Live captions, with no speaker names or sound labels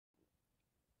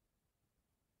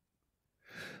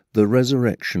The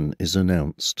resurrection is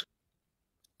announced.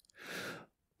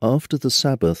 After the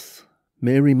Sabbath,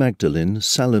 Mary Magdalene,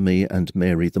 Salome, and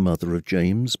Mary the mother of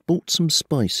James bought some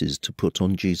spices to put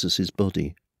on Jesus'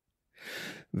 body.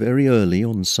 Very early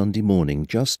on Sunday morning,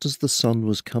 just as the sun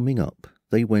was coming up,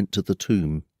 they went to the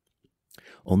tomb.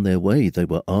 On their way they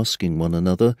were asking one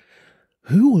another,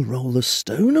 "Who will roll the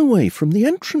stone away from the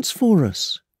entrance for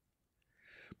us?"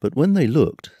 But when they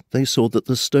looked, they saw that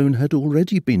the stone had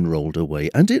already been rolled away,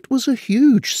 and it was a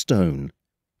huge stone.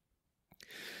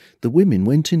 The women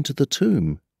went into the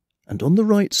tomb, and on the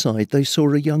right side they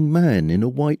saw a young man in a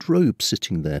white robe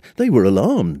sitting there. They were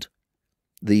alarmed.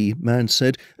 The man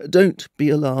said, "Don't be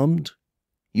alarmed.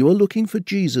 You are looking for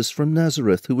Jesus from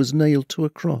Nazareth, who was nailed to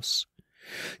a cross.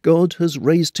 God has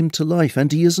raised him to life,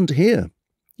 and he isn't here.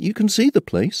 You can see the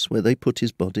place where they put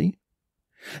his body.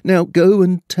 Now go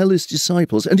and tell his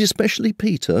disciples, and especially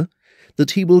Peter,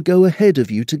 that he will go ahead of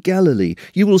you to Galilee.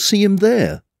 You will see him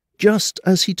there, just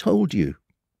as he told you."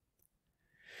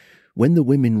 When the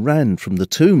women ran from the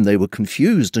tomb, they were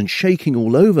confused and shaking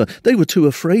all over. They were too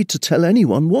afraid to tell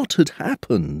anyone what had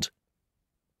happened.